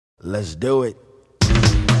Let's do it.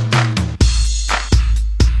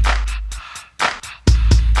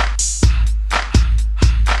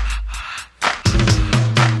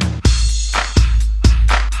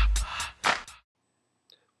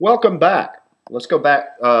 Welcome back. Let's go back.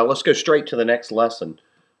 Let's go straight to the next lesson.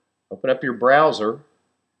 Open up your browser.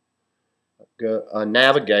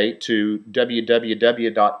 Navigate to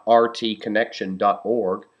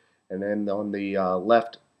www.rtconnection.org, and then on the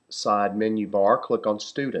left side menu bar, click on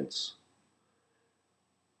Students.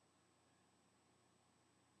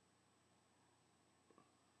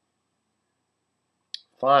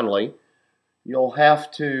 Finally, you'll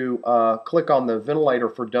have to click on the Ventilator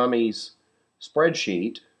for Dummies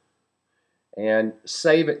spreadsheet and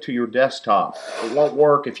save it to your desktop. It won't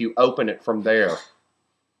work if you open it from there.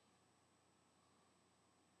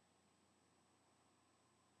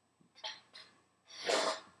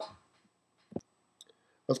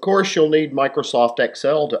 Of course, you'll need Microsoft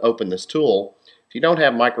Excel to open this tool. If you don't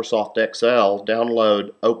have Microsoft Excel,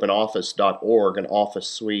 download openoffice.org, an Office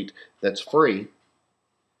suite that's free.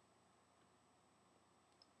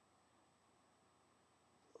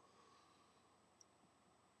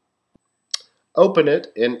 Open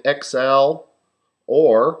it in Excel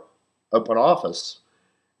or OpenOffice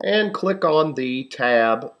and click on the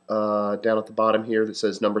tab down at the bottom here that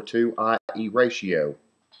says number 2, IE Ratio.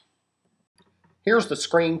 Here's the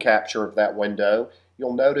screen capture of that window.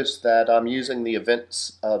 You'll notice that I'm using the Event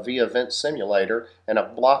Simulator, and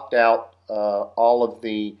I've blocked out all of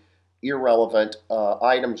the irrelevant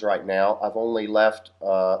items right now. I've only left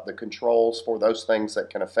the controls for those things that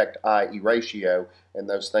can affect IE ratio and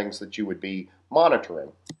those things that you would be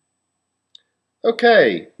monitoring.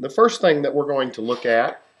 Okay, the first thing that we're going to look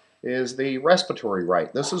at is the respiratory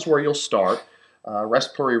rate. This is where you'll start.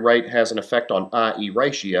 Respiratory rate has an effect on IE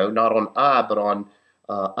ratio, not on I, but on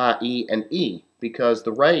IE and E, because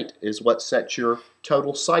the rate is what sets your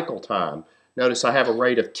total cycle time. Notice I have a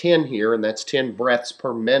rate of 10 here, and that's 10 breaths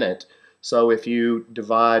per minute. So if you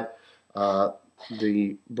divide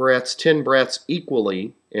the breaths, 10 breaths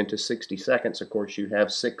equally into 60 seconds, of course you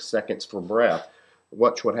have 6 seconds for breath.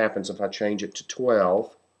 Watch what happens if I change it to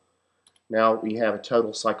 12. Now we have a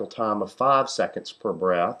total cycle time of 5 seconds per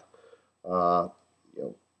breath.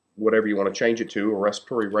 Whatever you want to change it to, a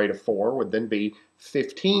respiratory rate of 4 would then be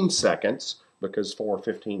 15 seconds, because 4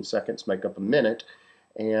 15 seconds make up a minute.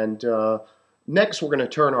 And next we're going to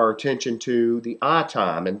turn our attention to the I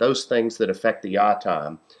time and those things that affect the I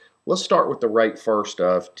time. Let's start with the rate first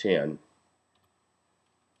of 10.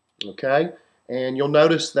 Okay, and you'll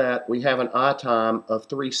notice that we have an I time of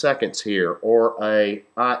 3 seconds here, or a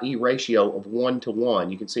IE ratio of 1 to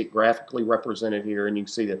 1. You can see it graphically represented here, and you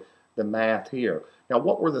can see the math here. Now,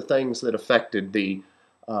 what were the things that affected the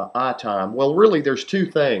I time? Well, really, there's two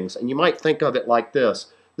things, and you might think of it like this.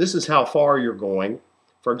 This is how far you're going.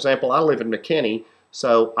 For example, I live in McKinney,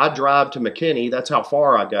 so I drive to McKinney. That's how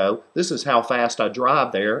far I go. This is how fast I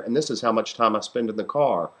drive there, and this is how much time I spend in the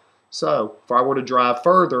car. So, if I were to drive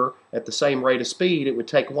further at the same rate of speed, it would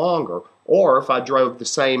take longer. Or if I drove the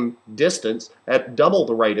same distance at double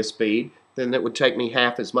the rate of speed, then it would take me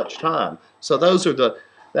half as much time. So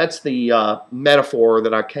that's the metaphor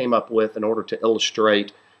that I came up with in order to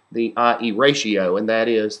illustrate the IE ratio, and that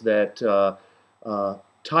is that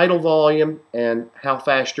tidal volume and how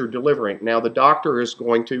fast you're delivering. Now the doctor is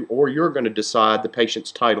going to, or you're going to decide the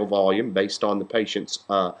patient's tidal volume based on the patient's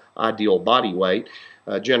ideal body weight.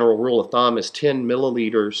 General rule of thumb is 10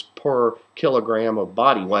 milliliters per kilogram of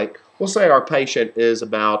body weight. We'll say our patient is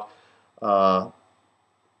about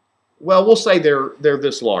well, we'll say they're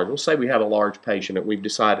this large. We'll say we have a large patient and we've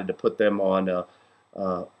decided to put them on a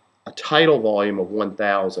tidal volume of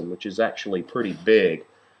 1,000, which is actually pretty big.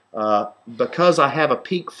 Because I have a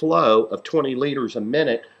peak flow of 20 liters a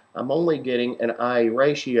minute, I'm only getting an IE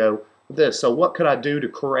ratio of this. So what could I do to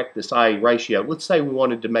correct this IE ratio? Let's say we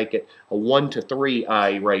wanted to make it a 1 to 3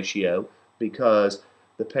 IE ratio because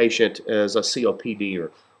the patient is a COPDer.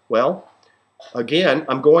 Well, again,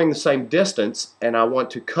 I'm going the same distance, and I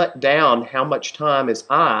want to cut down how much time is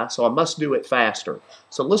I, so I must do it faster.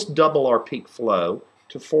 So let's double our peak flow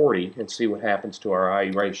to 40 and see what happens to our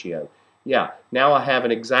IE ratio. Yeah, now I have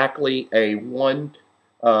exactly a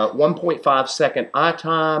 1.5 second I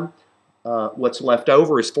time. What's left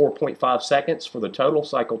over is 4.5 seconds for the total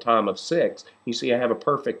cycle time of 6. You see I have a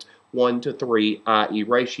perfect 1 to 3 IE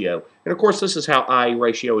ratio. And of course, this is how IE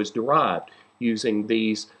ratio is derived, using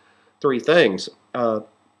these three things.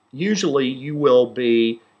 Usually you will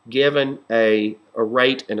be given a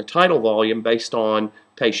rate and a tidal volume based on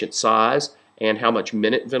patient size and how much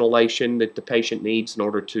minute ventilation that the patient needs in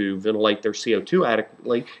order to ventilate their CO2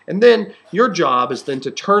 adequately. And then your job is then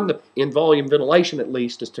to turn the, in volume ventilation at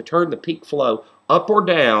least, is to turn the peak flow up or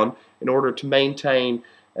down in order to maintain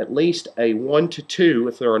at least a 1 to 2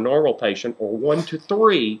 if they're a normal patient, or 1 to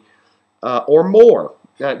 3 or more.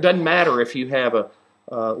 Now, it doesn't matter if you have a,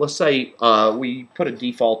 let's say we put a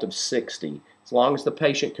default of 60. As long as the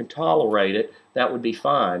patient can tolerate it, that would be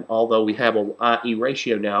fine, although we have an IE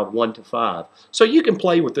ratio now of 1 to 5. So you can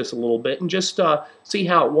play with this a little bit and just see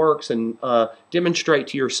how it works, and demonstrate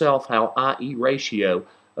to yourself how IE ratio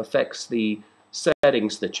affects the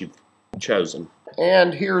settings that you've chosen.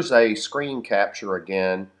 And here's a screen capture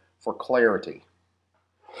again for clarity.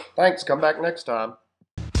 Thanks, come back next time.